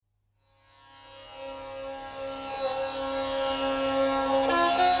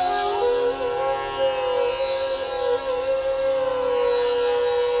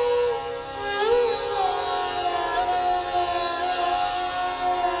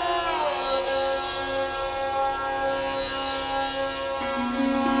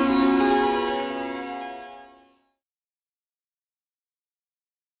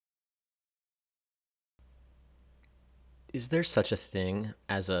Is there such a thing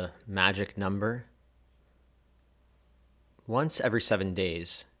as a magic number? Once every 7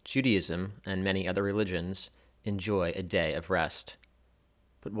 days, Judaism and many other religions enjoy a day of rest.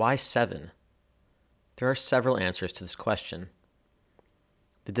 But why 7? There are several answers to this question.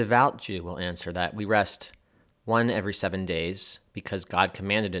 The devout Jew will answer that we rest one every 7 days because God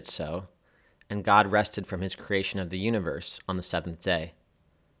commanded it so, and God rested from his creation of the universe on the seventh day.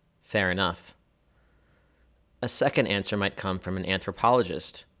 Fair enough. A second answer might come from an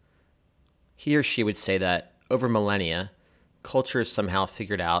anthropologist. He or she would say that, over millennia, cultures somehow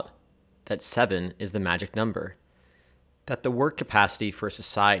figured out that 7 is the magic number, that the work capacity for a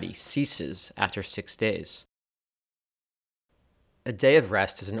society ceases after 6 days. A day of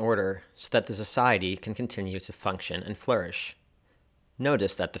rest is in order so that the society can continue to function and flourish.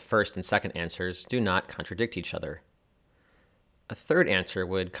 Notice that the first and second answers do not contradict each other. A third answer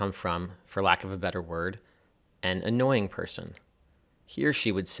would come from, for lack of a better word, an annoying person. He or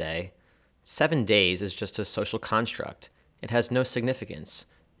she would say, 7 days is just a social construct. It has no significance,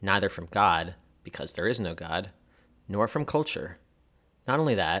 neither from God, because there is no God, nor from culture. Not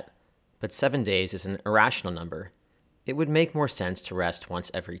only that, but 7 days is an irrational number. It would make more sense to rest once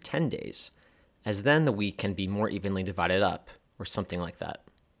every 10 days, as then the week can be more evenly divided up, or something like that.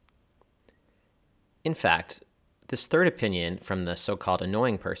 In fact, this third opinion from the so-called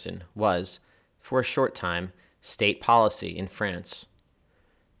annoying person was, for a short time, state policy in France.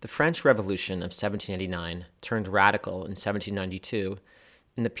 The French Revolution of 1789 turned radical in 1792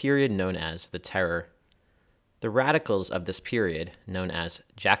 in the period known as the Terror. The radicals of this period, known as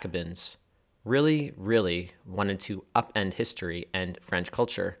Jacobins, really wanted to upend history and French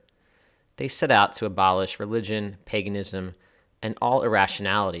culture. They set out to abolish religion, paganism, and all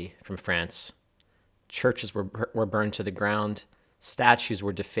irrationality from France. Churches were burned to the ground, statues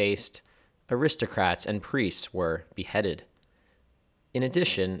were defaced, aristocrats and priests were beheaded. In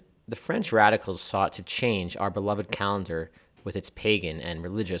addition, the French radicals sought to change our beloved calendar with its pagan and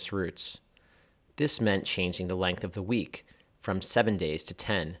religious roots. This meant changing the length of the week from 7 days to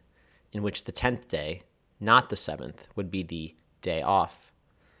 10, in which the 10th day, not the 7th, would be the day off.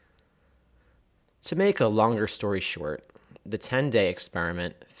 To make a longer story short, the 10-day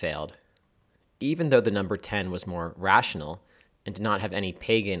experiment failed. Even though the number 10 was more rational and did not have any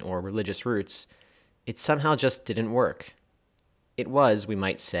pagan or religious roots, it somehow just didn't work. It was, we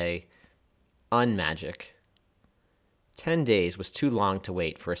might say, unmagic. 10 days was too long to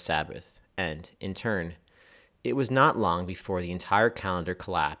wait for a Sabbath, and, in turn, it was not long before the entire calendar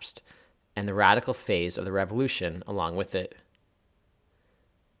collapsed, and the radical phase of the revolution along with it.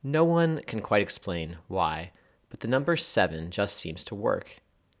 No one can quite explain why, but the number 7 just seems to work.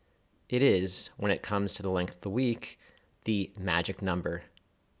 It is, when it comes to the length of the week, the magic number.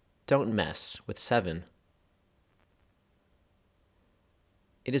 Don't mess with 7.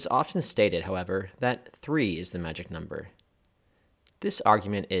 It is often stated, however, that 3 is the magic number. This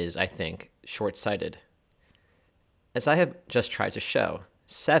argument is, I think, short-sighted. As I have just tried to show,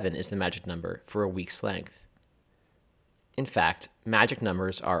 7 is the magic number for a week's length. In fact, magic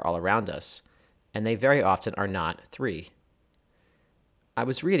numbers are all around us, and they very often are not 3. I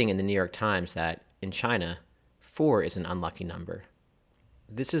was reading in the New York Times that, in China, 4 is an unlucky number.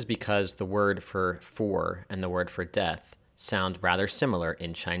 This is because the word for 4 and the word for death sound rather similar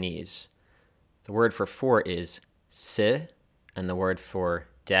in Chinese. The word for 4 is si, and the word for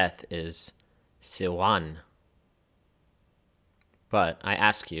death is siwan. But I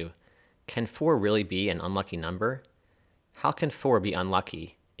ask you, can 4 really be an unlucky number? How can 4 be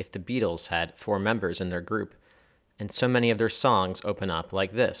unlucky if the Beatles had 4 members in their group, and so many of their songs open up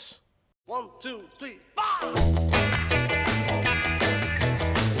like this? 1, 2, 3, 4!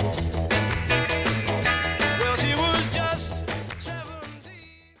 Well, she was just 17.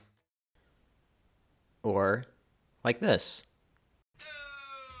 Or like this. 2,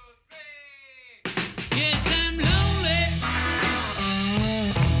 3. Yes, I'm lonely.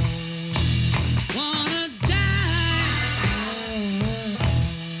 Wanna die.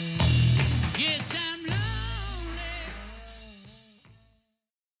 Yes, I'm lonely.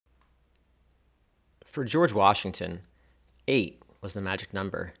 For George Washington, 8 was the magic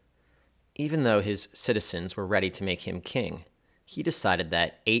number. Even though his citizens were ready to make him king, he decided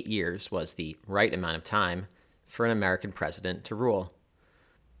that 8 years was the right amount of time for an American president to rule.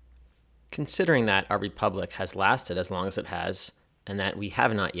 Considering that our republic has lasted as long as it has, and that we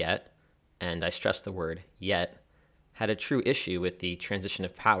have not yet, and I stress the word yet, had a true issue with the transition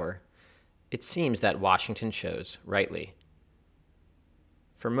of power, it seems that Washington chose rightly.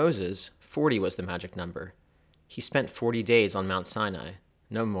 For Moses, 40 was the magic number. He spent 40 days on Mount Sinai,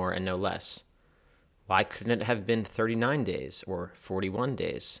 no more and no less. Why couldn't it have been 39 days or 41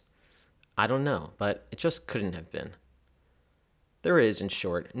 days? I don't know, but it just couldn't have been. There is, in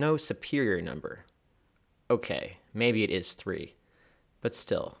short, no superior number. Okay, maybe it is 3, but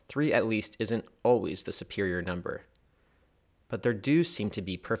still, 3 at least isn't always the superior number. But there do seem to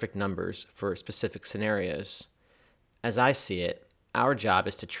be perfect numbers for specific scenarios. As I see it, our job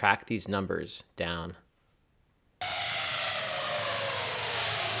is to track these numbers down.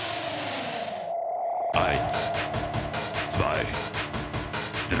 Eins, zwei,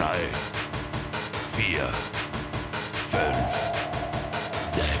 drei, vier, fünf,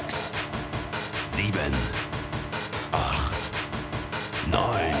 sechs, sieben, acht,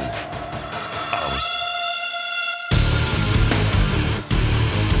 neun. Aus.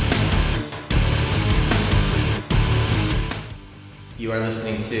 You are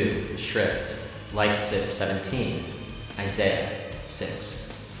listening to Schrift, Life Tip 17, Isaiah 6.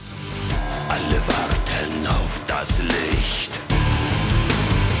 Alle warten auf das Licht.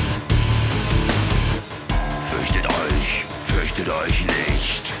 Fürchtet euch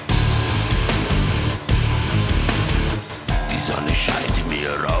nicht. Die Sonne scheint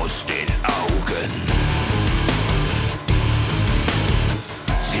mir aus den Augen.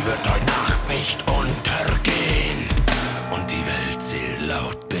 Sie wird heute Nacht nicht untergehen. Und die Welt zählt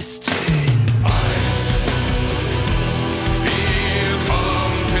laut bis 10. Hier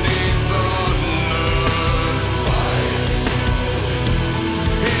kommt die Sonne. 2.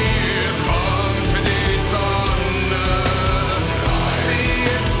 Hier kommt die Sonne. 3. Sie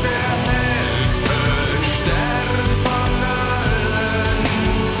ist der hellste Stern von allen.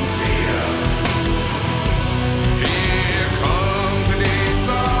 4. Hier kommt die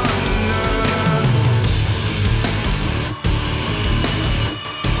Sonne.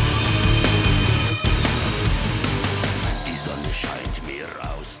 Die Sonne scheint mir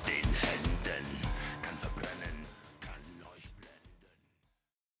aus den Händen, kann verbrennen, kann euch blenden.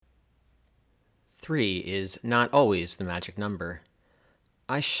 3 is not always the magic number.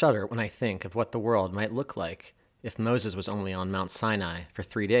 I shudder when I think of what the world might look like if Moses was only on Mount Sinai for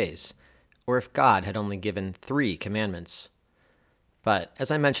 3 days, or if God had only given 3 commandments. But,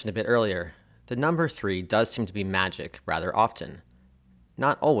 as I mentioned a bit earlier, the number 3 does seem to be magic rather often.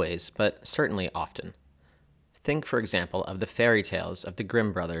 Not always, but certainly often. Think, for example, of the fairy tales of the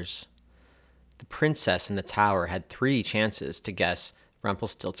Grimm brothers. The princess in the tower had 3 chances to guess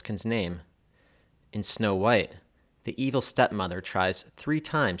Rumpelstiltskin's name. In Snow White, the evil stepmother tries 3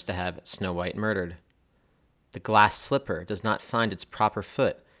 times to have Snow White murdered. The glass slipper does not find its proper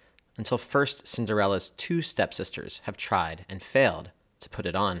foot until first Cinderella's 2 stepsisters have tried and failed to put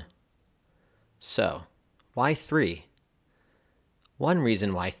it on. So, why 3? One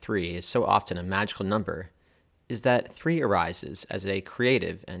reason why 3 is so often a magical number is that 3 arises as a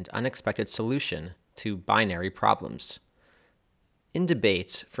creative and unexpected solution to binary problems. In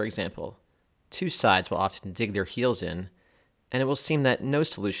debates, for example, 2 sides will often dig their heels in, and it will seem that no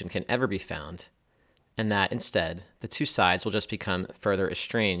solution can ever be found, and that instead, the 2 sides will just become further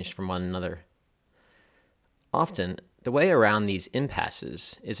estranged from one another. Often, the way around these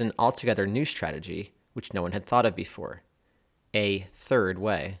impasses is an altogether new strategy which no one had thought of before: a third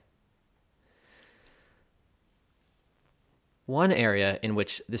way. One area in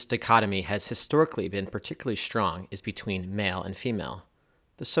which this dichotomy has historically been particularly strong is between male and female,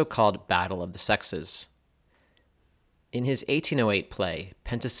 the so-called battle of the sexes. In his 1808 play,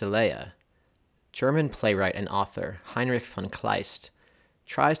 Penthesilea, German playwright and author Heinrich von Kleist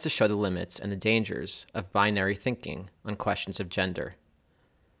tries to show the limits and the dangers of binary thinking on questions of gender.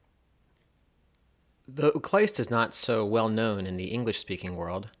 Though Kleist is not so well known in the English-speaking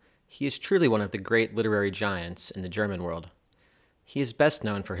world, he is truly one of the great literary giants in the German world. He is best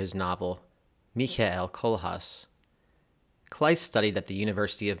known for his novel, Michael Kohlhaas. Kleist studied at the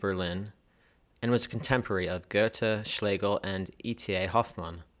University of Berlin and was a contemporary of Goethe, Schlegel, and E.T.A.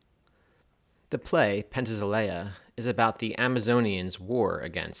 Hoffmann. The play, Penthesilea, is about the Amazonians' war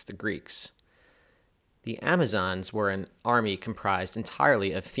against the Greeks. The Amazons were an army comprised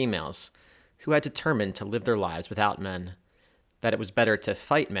entirely of females who had determined to live their lives without men, that it was better to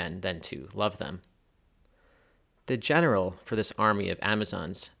fight men than to love them. The general for this army of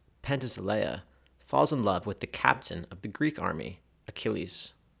Amazons, Penthesilea, falls in love with the captain of the Greek army,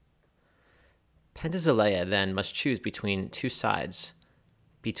 Achilles. Penthesilea then must choose between 2 sides,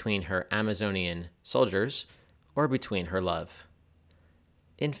 between her Amazonian soldiers or between her love.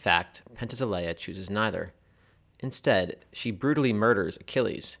 In fact, Penthesilea chooses neither. Instead, she brutally murders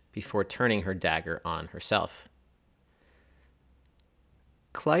Achilles before turning her dagger on herself.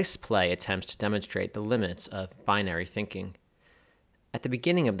 Kleist's play attempts to demonstrate the limits of binary thinking. At the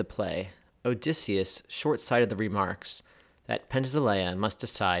beginning of the play, Odysseus short-sightedly remarks that Penthesilea must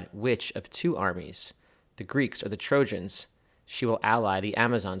decide which of two armies, the Greeks or the Trojans, she will ally the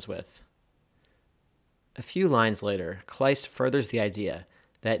Amazons with. A few lines later, Kleist furthers the idea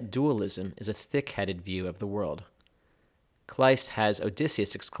that dualism is a thick-headed view of the world. Kleist has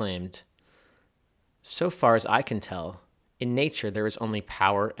Odysseus exclaimed, "So far as I can tell, in nature there is only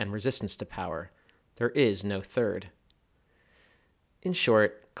power and resistance to power. There is no third." In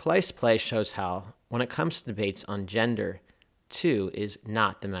short, Kleist's play shows how, when it comes to debates on gender, 2 is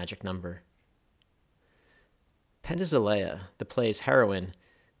not the magic number. Penthesilea, the play's heroine,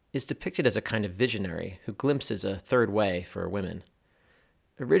 is depicted as a kind of visionary who glimpses a third way for women.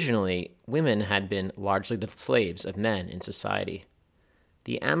 Originally, women had been largely the slaves of men in society.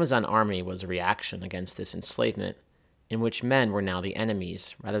 The Amazon army was a reaction against this enslavement, in which men were now the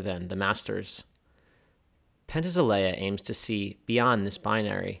enemies rather than the masters. Penthesilea aims to see beyond this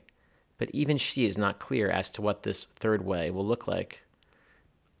binary, but even she is not clear as to what this third way will look like.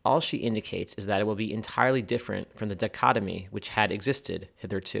 All she indicates is that it will be entirely different from the dichotomy which had existed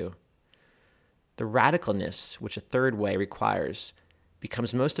hitherto. The radicalness which a third way requires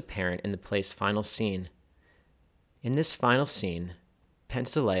becomes most apparent in the play's final scene. In this final scene,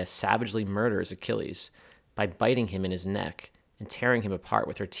 Penthesilea savagely murders Achilles by biting him in his neck and tearing him apart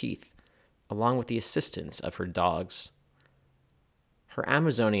with her teeth, along with the assistance of her dogs. Her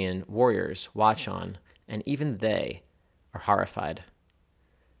Amazonian warriors watch on, and even they are horrified.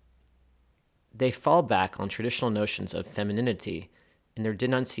 They fall back on traditional notions of femininity in their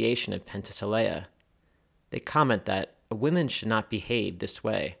denunciation of Penthesilea. They comment that a woman should not behave this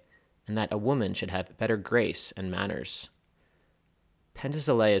way, and that a woman should have better grace and manners.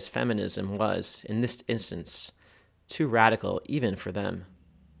 Penthesilea's feminism was, in this instance, too radical even for them.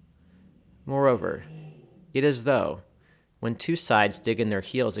 Moreover, it is as though, when two sides dig in their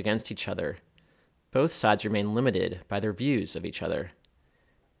heels against each other, both sides remain limited by their views of each other.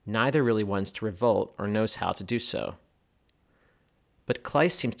 Neither really wants to revolt or knows how to do so. But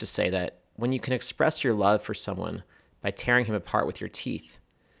Kleist seems to say that when you can express your love for someone by tearing him apart with your teeth,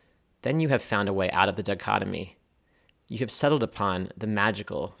 then you have found a way out of the dichotomy. You have settled upon the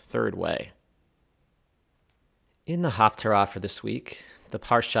magical third way. In the Haftarah for this week, the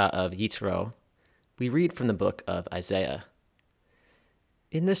Parsha of Yitro, we read from the book of Isaiah.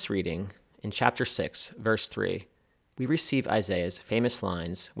 In this reading, in chapter 6, verse 3, we receive Isaiah's famous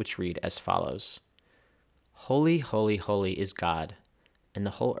lines, which read as follows: "Holy, holy, holy is God, and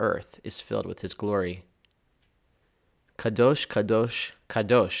the whole earth is filled with his glory. Kadosh, kadosh,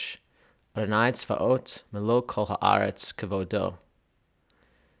 kadosh, Adonai tzvaot, melo kol haaretz kavodo."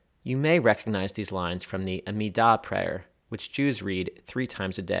 You may recognize these lines from the Amidah prayer, which Jews read 3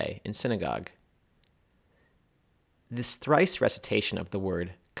 times a day in synagogue. This thrice recitation of the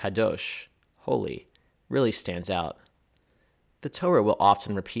word kadosh, holy, really stands out. The Torah will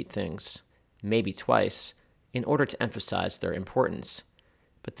often repeat things, maybe twice, in order to emphasize their importance,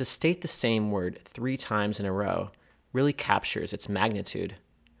 but to state the same word 3 times in a row really captures its magnitude.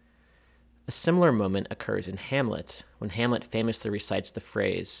 A similar moment occurs in Hamlet, when Hamlet famously recites the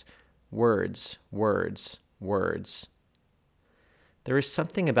phrase, "Words, words, words." There is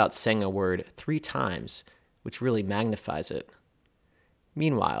something about saying a word 3 times which really magnifies it.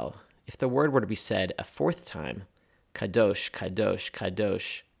 Meanwhile, if the word were to be said a 4th time, kadosh, kadosh,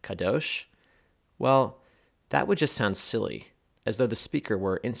 kadosh, kadosh, well, that would just sound silly, as though the speaker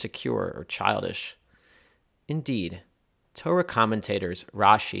were insecure or childish. Indeed, Torah commentators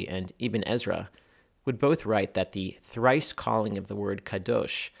Rashi and Ibn Ezra would both write that the thrice calling of the word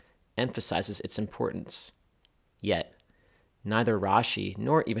kadosh emphasizes its importance. Yet, neither Rashi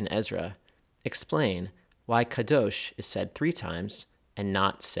nor Ibn Ezra explain why kadosh is said 3 times and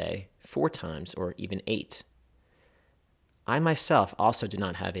not, say, 4 times or even 8. I myself also do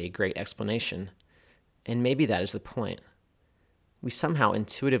not have a great explanation, and maybe that is the point. We somehow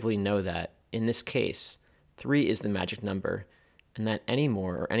intuitively know that, in this case, 3 is the magic number, and that any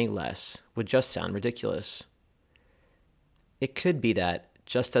more or any less would just sound ridiculous. It could be that,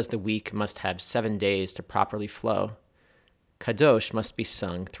 just as the week must have 7 days to properly flow, kadosh must be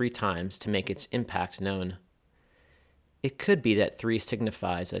sung 3 times to make its impact known. It could be that 3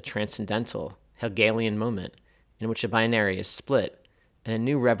 signifies a transcendental, Hegelian moment in which a binary is split and a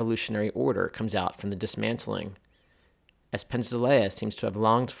new revolutionary order comes out from the dismantling, as Penthesilea seems to have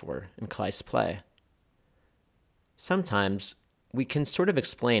longed for in Kleist's play. Sometimes we can sort of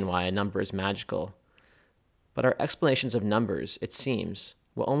explain why a number is magical, but our explanations of numbers, it seems,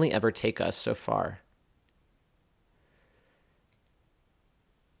 will only ever take us so far.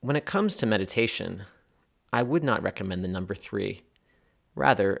 When it comes to meditation, I would not recommend the number 3.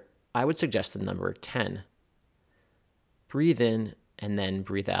 Rather, I would suggest the number 10. Breathe in and then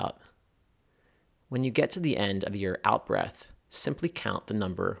breathe out. When you get to the end of your out breath, simply count the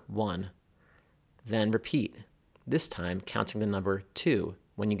number 1. Then repeat, this time counting the number 2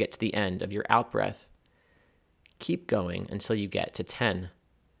 when you get to the end of your out breath. Keep going until you get to 10.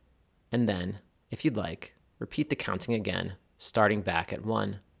 And then, if you'd like, repeat the counting again, starting back at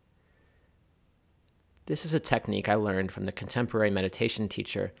 1. This is a technique I learned from the contemporary meditation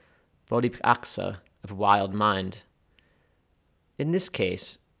teacher Bodhisattva of Wild Mind. In this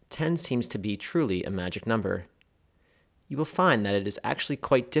case, 10 seems to be truly a magic number. You will find that it is actually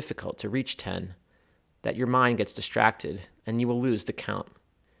quite difficult to reach 10, that your mind gets distracted and you will lose the count.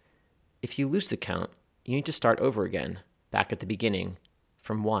 If you lose the count, you need to start over again, back at the beginning,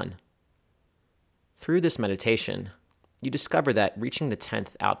 from 1. Through this meditation, you discover that reaching the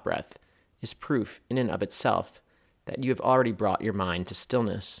 10th out-breath is proof in and of itself that you have already brought your mind to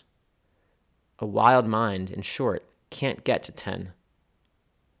stillness. A wild mind, in short, can't get to 10.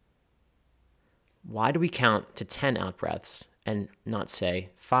 Why do we count to 10 out-breaths and not say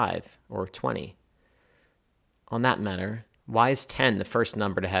 5 or 20? On that matter, why is 10 the first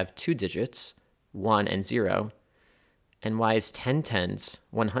number to have 2 digits, 1 and 0, and why is 10 tens,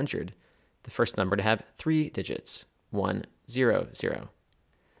 100, the first number to have 3 digits, 1, 0, 0?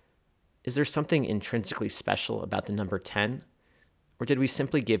 Is there something intrinsically special about the number 10? Or did we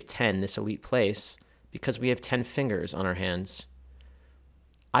simply give 10 this elite place because we have 10 fingers on our hands?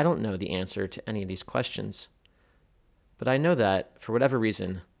 I don't know the answer to any of these questions, but I know that, for whatever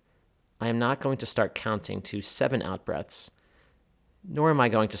reason, I am not going to start counting to 7 out-breaths, nor am I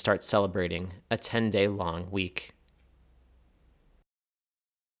going to start celebrating a 10-day long week.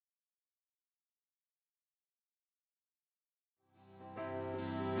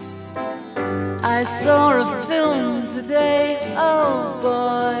 I saw a film today, oh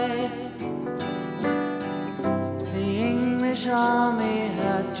boy. The English army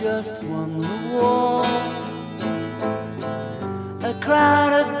had just won the war. A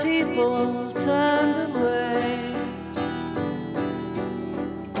crowd of people turned away,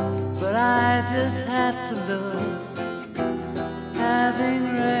 but I just had to look, having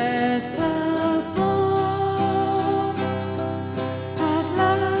read the book. I'd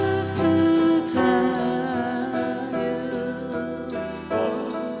love to tell you.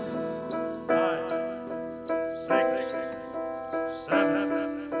 5, 6, 7,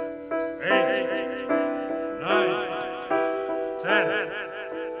 8, 9, 10,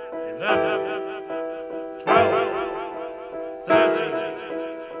 11, 12, 13,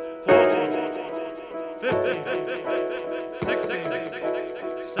 14, 15, 16,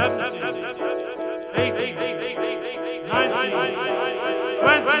 17, 18, 19,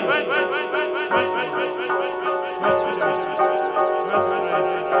 20.